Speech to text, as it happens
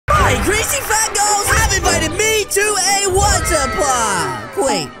crazy fangirls have invited me to a water park.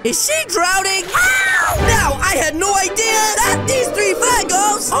 Wait, is she drowning? Ow! Now, I had no idea that these 3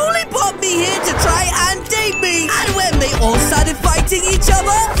 fangirls only brought me here to try and date me. And when they all started fighting each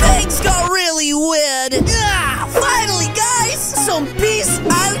other, things got really weird. Finally, guys, some peace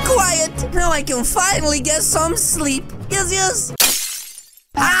and quiet. Now I can finally get some sleep. Yes.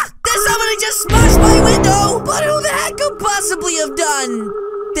 Did somebody just smash my window? But who the heck could possibly have done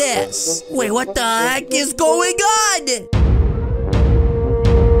this? Wait, what the heck is going on?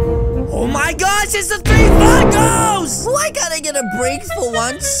 Oh my gosh, it's the 3 fangirls! Why can't I get a break for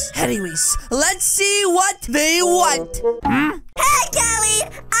once? Anyways, let's see what they want. Hey, Callie!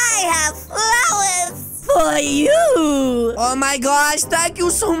 I have flowers! For you! Oh my gosh, thank you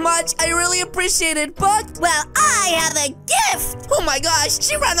so much. I really appreciate it, but... Well, I have a gift! Oh my gosh,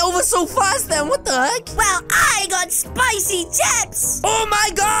 she ran over so fast then. What the heck? Well, I got spicy chips! Oh my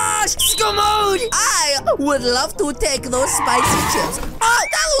gosh! Scommode! I would love to take those spicy chips. Oh,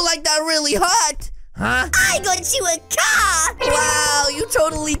 that looked like that really hot. Huh? I got you a car! Wow, you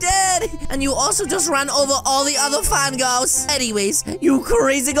totally did! And you also just ran over all the other fangirls. Anyways, you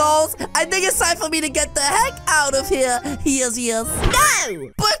crazy girls, I think it's time for me to get the heck out of here. Yes.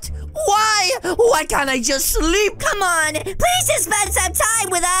 No! But why? Why can't I just sleep? Come on, please just spend some time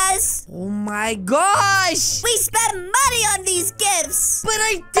with us! Oh my gosh! We spent money on these gifts! But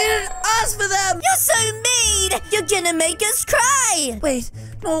I didn't ask for them! You're so mean! You're gonna make us cry! Wait,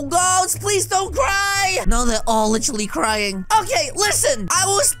 no, girls, please don't cry! Now they're all literally crying. Okay, listen, I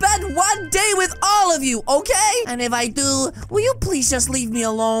will spend 1 day with all of you, okay? And if I do, will you please just leave me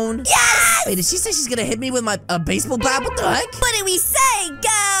alone? Yes! Wait, did she say she's gonna hit me with my baseball bat? What the heck? What did we say,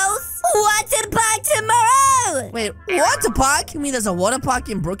 girls? Waterpark tomorrow! Wait, Waterpark? You mean there's a water park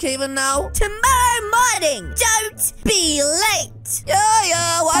in Brookhaven now? Tomorrow morning! Don't be late!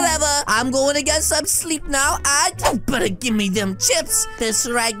 Yeah, whatever. I'm going to get some sleep now, and you better give me them chips. This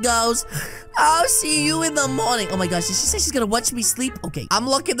right goes. I'll see you in the morning. Oh my gosh, did she say she's gonna watch me sleep? Okay, I'm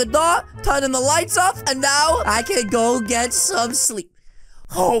locking the door, turning the lights off, and now I can go get some sleep.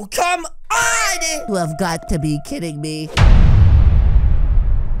 Oh, come on! You have got to be kidding me.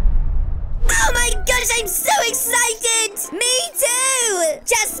 Oh my gosh, I'm so excited! Me too!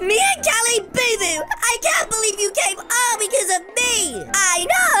 Just me and Callie Boo-Boo! I can't believe you came all because of me! I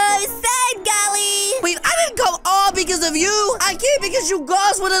know! Same, Callie! Wait, I didn't come all because of you! I came because you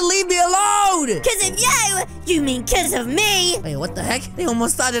girls wouldn't leave me alone! Because of you! You mean because of me? Wait, what the heck? They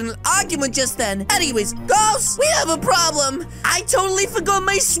almost started an argument just then. Anyways, girls, we have a problem. I totally forgot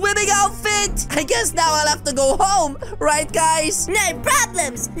my swimming outfit. I guess now I'll have to go home. Right, guys? No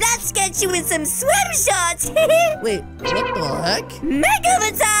problems! Let's get you in some swim shorts! Wait, what the heck?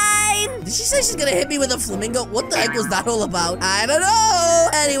 Makeover time! Did she say she's gonna hit me with a flamingo? What the heck was that all about? I don't know.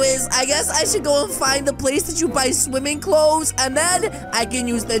 Anyways, I guess I should go and find the place that you buy swimming clothes, and then I can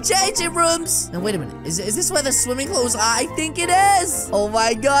use the changing rooms. Now, wait a minute. Is this where the swimming clothes are? I think it is. Oh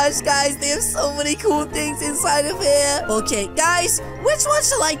my gosh, guys. There's so many cool things inside of here. Okay, guys, which one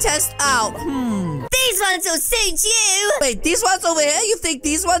shall I test out? These ones will suit you! Wait, these ones over here? You think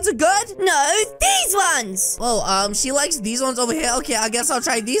these ones are good? No, these ones! Oh, she likes these ones over here. Okay, I guess I'll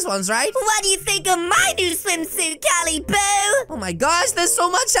try these ones, right? What do you think of my new swimsuit, Callie Boo? Oh my gosh, there's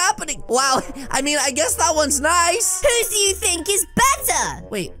so much happening. Wow, I mean, I guess that one's nice. Whose do you think is better?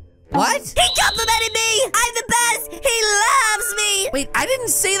 Wait, what? He complimented me! I'm the best! He loves me! Wait, I didn't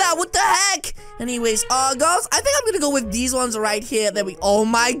say that. What the heck? Anyways, girls, I think I'm gonna go with these ones right here. Oh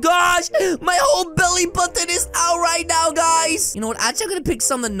my gosh! My whole belly button is out right now, guys! You know what? Actually, I'm gonna pick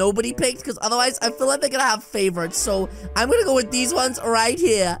some that nobody picked, because otherwise, I feel like they're gonna have favorites. So, I'm gonna go with these ones right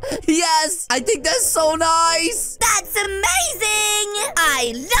here. Yes! I think that's so nice! That's amazing!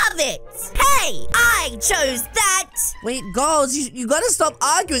 I love it! Hey! I chose that! Wait, girls, you gotta stop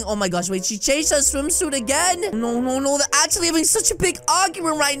arguing. Oh my gosh, wait, she changed her swimsuit again? No, they're actually having such a big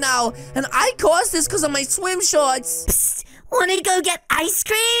argument right now. And I caused this because of my swim shorts. Psst, wanna go get ice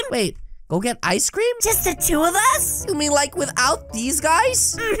cream? Wait, go get ice cream? Just the 2 of us? You mean like without these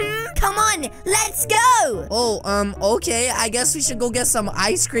guys? Come on, let's go! Oh, okay, I guess we should go get some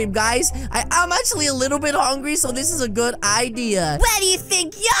ice cream, guys. I'm actually a little bit hungry, so this is a good idea. Where do you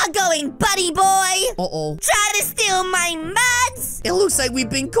think you're going, buddy boy? Uh-oh. Try to steal my mans? It looks like we've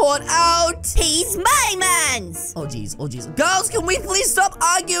been caught out. He's my mans! Oh, jeez. Girls, can we please stop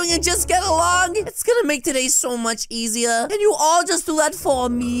arguing and just get along? It's gonna make today so much easier. Can you all just do that for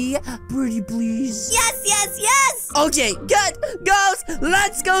me? Pretty please. Yes! Okay, good. Girls,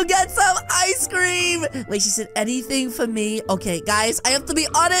 let's go get some ice cream. Wait, she said anything for me. Okay, guys, I have to be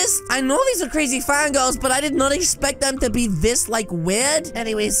honest. I know these are crazy fangirls, but I did not expect them to be this, like, weird.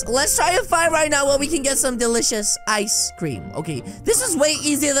 Anyways, Guys, let's try and find right now where we can get some delicious ice cream. Okay, this is way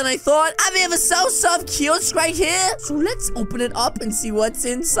easier than I thought. I have a self-serve kiosk right here. So let's open it up and see what's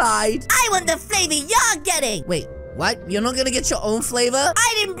inside. I want the flavor you're getting. Wait. What? You're not gonna get your own flavor?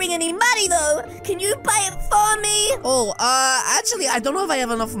 I didn't bring any money, though. Can you buy it for me? Oh, actually, I don't know if I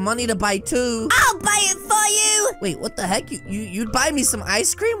have enough money to buy two. I'll buy it for you. Wait, what the heck? You'd buy me some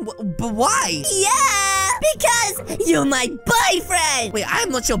ice cream? But why? Yeah, because you're my boyfriend. Wait, I'm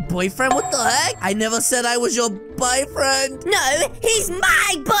not your boyfriend? What the heck? I never said I was your boyfriend. No, he's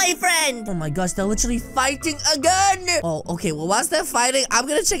my boyfriend. Oh my gosh, they're literally fighting again. Oh, okay, well, whilst they're fighting, I'm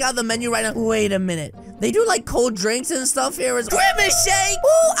gonna check out the menu right now. Wait a minute. They do like cold drinks and stuff here as well. Grimace shake!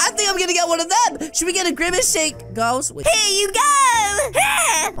 Ooh, I think I'm gonna get one of them. Should we get a grimace shake? Girls, wait. Here you go.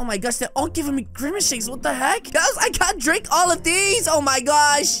 Here. Oh my gosh, they're all giving me grimace shakes. What the heck? Girls, I can't drink all of these. Oh my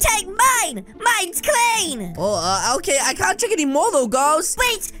gosh. Take mine. Mine's clean. Oh, okay. I can't drink any more though, girls.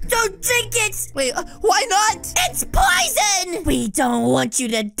 Wait, don't drink it. Wait, why not? It's poison. We don't want you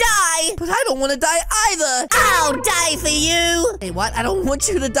to die. But I don't want to die either. I'll die for you. Hey, what? I don't want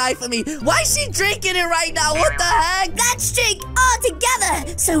you to die for me. Why is she drinking it right now? What the heck? Let's drink all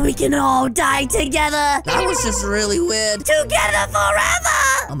together so we can all die together. That was just really weird. Together forever.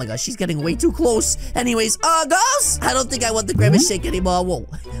 Oh my gosh, she's getting way too close. Anyways, girls, I don't think I want the grimace shake anymore. Whoa,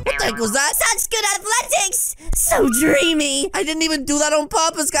 what the heck was that? Such good athletics. So dreamy. I didn't even do that on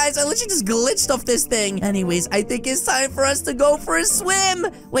purpose, guys. I literally just glitched off this thing. Anyways, I think it's time for us to go for a swim.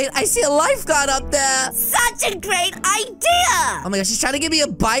 Wait, I see a lifeguard up there. Such a great idea. Oh my gosh, she's trying to give me a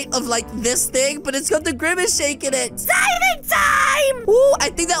bite of like this thing, but it's got the grimace shake in it. Diving time. Ooh, I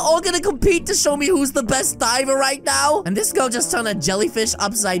think they're all gonna compete to show me who's the best diver right now. And this girl just turned a jellyfish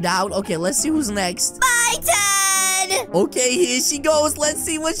upside down. Okay, let's see who's next. My turn. Okay, here she goes. Let's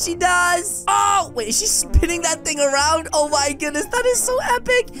see what she does. Oh, wait, is she spinning that thing around? Oh my goodness, that is so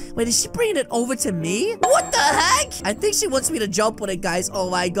epic. Wait, is she bringing it over to me? What the heck? I think she wants me to jump on it, guys. Oh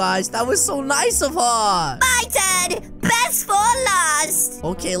my gosh, that was so nice of her. My turn. Best for last.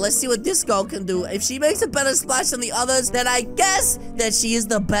 Okay, let's see what this girl can do. If she makes a better splash than the others, then I guess that she is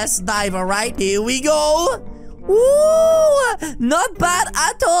the best diver, right? Here we go. Ooh, not bad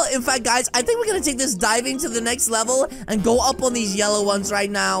at all. In fact, guys, I think we're gonna take this diving to the next level and go up on these yellow ones right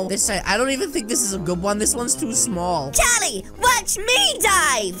now. This side, I don't even think this is a good one. This one's too small. Callie, watch me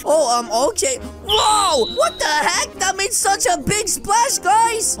dive. Oh, okay. Whoa, what the heck? That made such a big splash,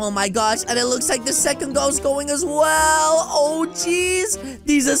 guys. Oh my gosh, and it looks like the second girl's going as well. Oh, jeez.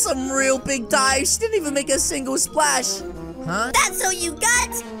 These are some real big dives. She didn't even make a single splash. Huh? That's all you got?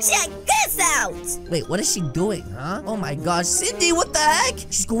 Check this out. Wait, what is she doing, huh? Oh my gosh, Cindy, what the heck?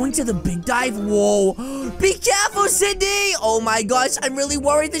 She's going to the big dive. Whoa. Be careful, Cindy. Oh my gosh, I'm really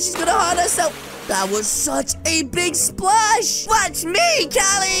worried that she's gonna hurt herself. That was such a big splash. Watch me,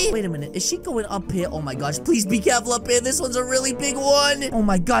 Callie. Wait a minute. Is she going up here? Oh my gosh. Please be careful up here. This one's a really big one. Oh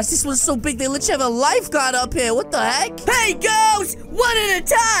my gosh. This one's so big. They literally have a lifeguard up here. What the heck? Hey, girls. One at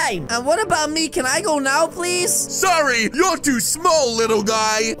a time. And what about me? Can I go now, please? Sorry, you're too small, little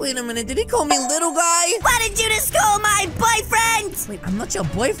guy. Wait a minute. Did he call me little guy? Why did you just call my boyfriend? Wait, I'm not your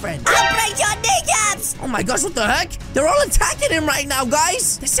boyfriend. I'll break your kneecaps. Oh my gosh. What the heck? They're all attacking him right now,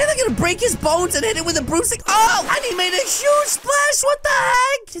 guys. They say they're gonna break his bones and hit him with a broomstick. Oh, and he made a huge splash. What the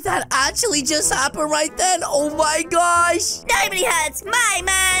heck? Did that actually just happen right then? Oh my gosh. Nobody hurts my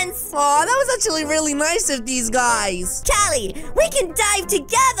mans. Oh, that was actually really nice of these guys. Callie, we can dive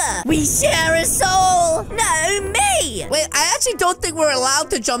together. We share a soul. No, me. Wait, I actually don't think we're allowed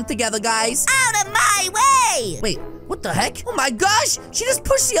to jump together, guys. Out of my way. Wait. What the heck? Oh my gosh! She just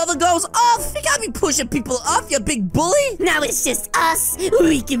pushed the other girls off! You can't be pushing people off, you big bully! Now it's just us!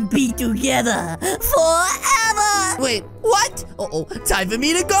 We can be together forever! Wait, what? Uh-oh, time for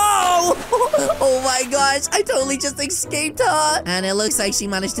me to go! Oh my gosh, I totally just escaped her! And it looks like she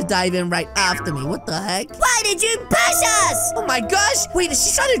managed to dive in right after me. What the heck? Why did you push us? Oh my gosh! Wait, is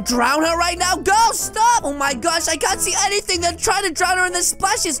she trying to drown her right now? Girls, stop! Oh my gosh, I can't see anything! They're trying to drown her in the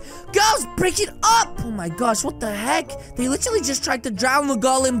splashes! Girls, break it up! Oh my gosh, what the heck? They literally just tried to drown the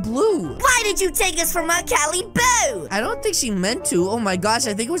girl in blue. Why did you take us from our Callie Boo? I don't think she meant to. Oh my gosh,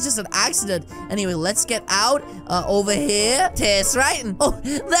 I think it was just an accident. Anyway, let's get out over here. Test right. And, oh,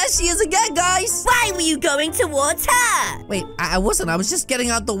 there she is again, guys. Why were you going towards her? Wait, I wasn't. I was just getting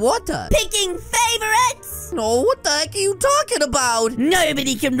out the water. Picking favorites? No, what the heck are you talking about?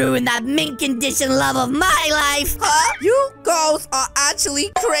 Nobody can ruin that mint condition love of my life. Huh? You girls are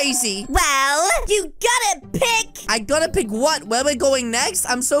actually crazy. Well, you gotta pick. I gotta pick what? Where we're going next?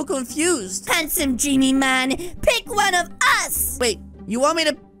 I'm so confused. Handsome, dreamy man, pick one of us. Wait, you want me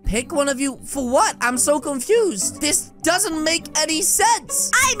to pick one of you for what? I'm so confused. This doesn't make any sense.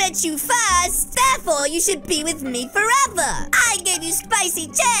 I met you first, therefore you should be with me forever. I gave you spicy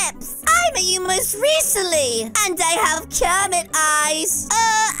chips. I met you most recently, and I have Kermit eyes.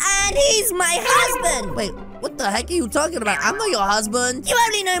 And he's my husband. Wait, what the heck are you talking about? I'm not your husband. You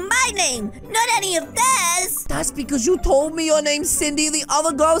only know my name, not any of theirs. That's because you told me your name, Cindy. The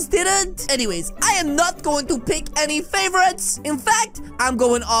other girls didn't. Anyways, I am not going to pick any favorites. In fact, I'm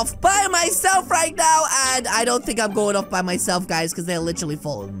going off by myself right now, and I don't think I'm going off by myself, guys, because they're literally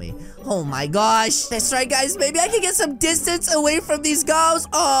following me. Oh my gosh. That's right, guys. Maybe I can get some distance away from these girls.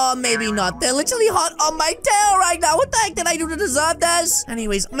 Oh, maybe not. They're literally hot on my tail right now. What the heck did I do to deserve this?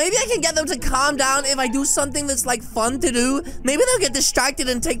 Anyways, maybe I can get them to calm down if I do something that's like fun to do. Maybe they'll get distracted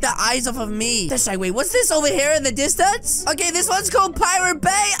and take their eyes off of me. That's right. Wait, what's this over here in the distance? Okay, this one's called Pirate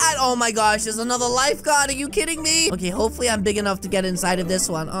Bay. And oh my gosh, there's another lifeguard. Are you kidding me? Okay, hopefully I'm big enough to get inside of this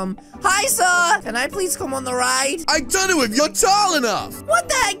one. Hi, sir. Can I please come on the ride? I don't know if you're tall enough. What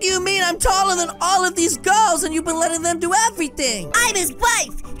the heck do you mean? I'm taller than all of these girls and you've been letting them do everything. I'm his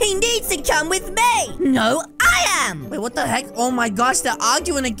wife. He needs to come with me. No, I am. Wait, what the heck? Oh my gosh, they're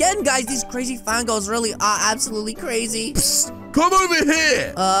arguing again, guys. These crazy fangirls really are absolutely crazy. Psst, come over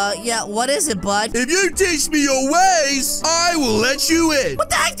here. Yeah, what is it, bud? If you teach me your ways, I will let you in. What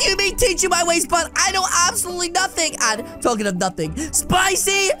the heck do you mean teach you my ways, bud? I know absolutely nothing. And talking of nothing,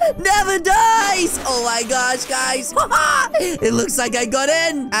 Spicy never dies. Oh my gosh, guys. It looks like I got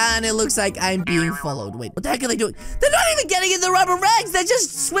in. And it looks like I'm being followed. Wait, what the heck are they doing? They're not even getting in the rubber rags. They're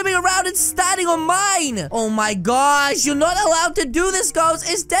just swimming around and standing on mine. Oh my gosh, you're not allowed to do this, girls.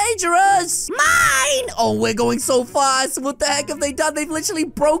 It's dangerous. Mine. Oh, we're going so fast. What the heck have they done? They've literally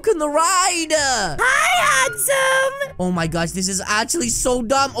broken the ride. Hi, handsome. Oh my gosh, this is actually so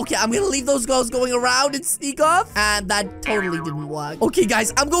dumb. Okay, I'm gonna leave those girls going around and sneak off. And that totally didn't work. Okay,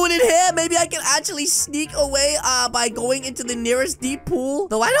 guys, I'm going in here. Maybe I can actually sneak away by going into the nearest deep pool.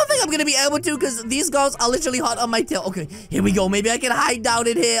 Though I don't think I'm gonna be able to because these girls are literally hot on my tail. Okay, here we go. Maybe I can hide down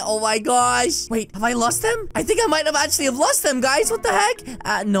in here. Oh my gosh. Wait, have I lost them? I think I might have actually lost them, guys. What the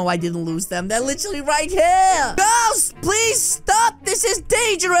heck? No, I didn't lose them. They're literally right here. Girls, please stop. This is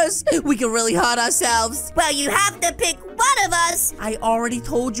dangerous. We can really hurt ourselves. Well, you have to pick one of us. I already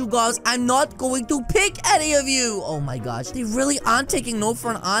told you, girls, I'm not going to pick any of you. Oh my gosh. They really aren't taking no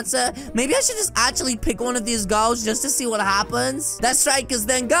for an answer. Maybe I should just actually pick one of these girls just to see what happens. That's right, because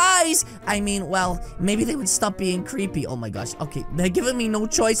then, guys, I mean, well, maybe they would stop being creepy. Oh my gosh. Okay, they're giving me no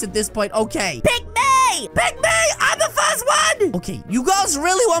choice at this point. Okay. Pick me. Pick me. I'm the first one. Okay, you girls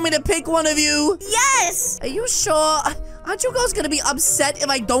really want me to pick one of you? Yes. Are you sure? Aren't you girls gonna be upset if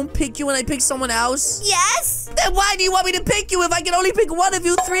I don't pick you and I pick someone else? Yes. Then why do you want me to pick you if I can only pick one of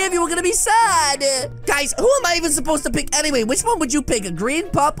you? 3 of you are gonna be sad. Guys, who am I even supposed to pick anyway? Which one would you pick? A green,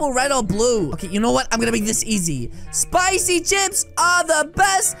 purple, red, or blue? Okay, you know what? I'm gonna make this easy. Spicy chips are the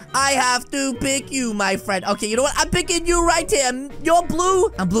best. I have to pick you, my friend. Okay, you know what? I'm picking you right here. You're blue,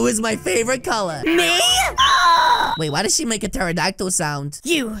 and blue is my favorite color. Me? Wait, why does she make a pterodactyl sound?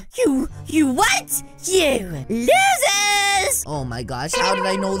 You what? You losers! Oh my gosh, how did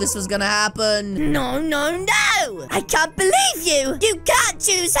I know this was gonna happen? No! I can't believe you! You can't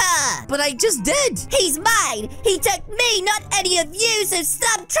choose her! But I just did! He's mine! He took me, not any of you, so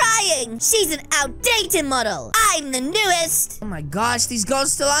stop trying! She's an outdated model! I'm the newest! Oh my gosh, these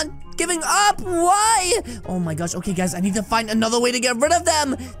girls still aren't giving up. Why? Oh my gosh. Okay, guys, I need to find another way to get rid of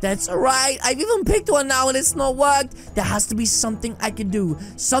them. That's right. I've even picked one now and it's not worked. There has to be something I can do.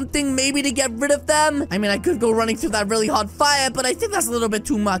 Something maybe to get rid of them. I mean, I could go running through that really hot fire, but I think that's a little bit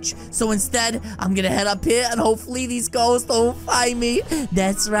too much. So instead, I'm gonna head up here and hopefully these ghosts don't find me.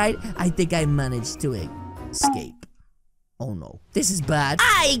 That's right. I think I managed to escape. Oh no, this is bad.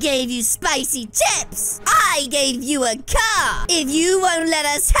 I gave you spicy chips. I gave you a car. If you won't let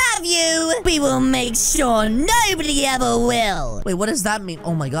us have you, we will make sure nobody ever will. Wait, what does that mean?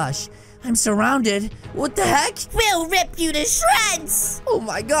 Oh my gosh, I'm surrounded. What the heck? We'll rip you to shreds. Oh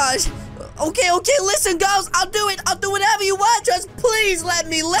my gosh. Okay, listen, girls, I'll do it. I'll do whatever you want. Just please let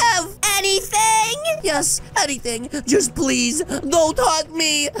me live. Anything? Yes, anything. Just please, don't hurt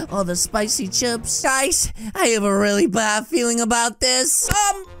me. Oh, the spicy chips. Guys, I have a really bad feeling about this.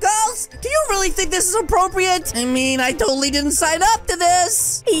 Girls, do you really think this is appropriate? I mean, I totally didn't sign up to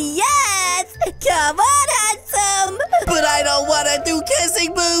this. Yes, come on, handsome. But I don't want to do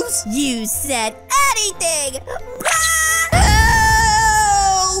kissing moves. You said anything.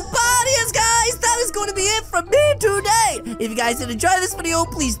 Guys, that is going to be it from me today. If you guys did enjoy this video,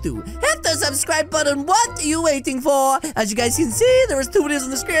 please do hit the the subscribe button. What are you waiting for? As you guys can see, there is 2 videos on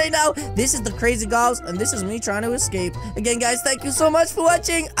the screen right now. This is the crazy girls, and this is me trying to escape. Again, guys, thank you so much for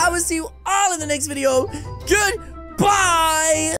watching. I will see you all in the next video. Goodbye.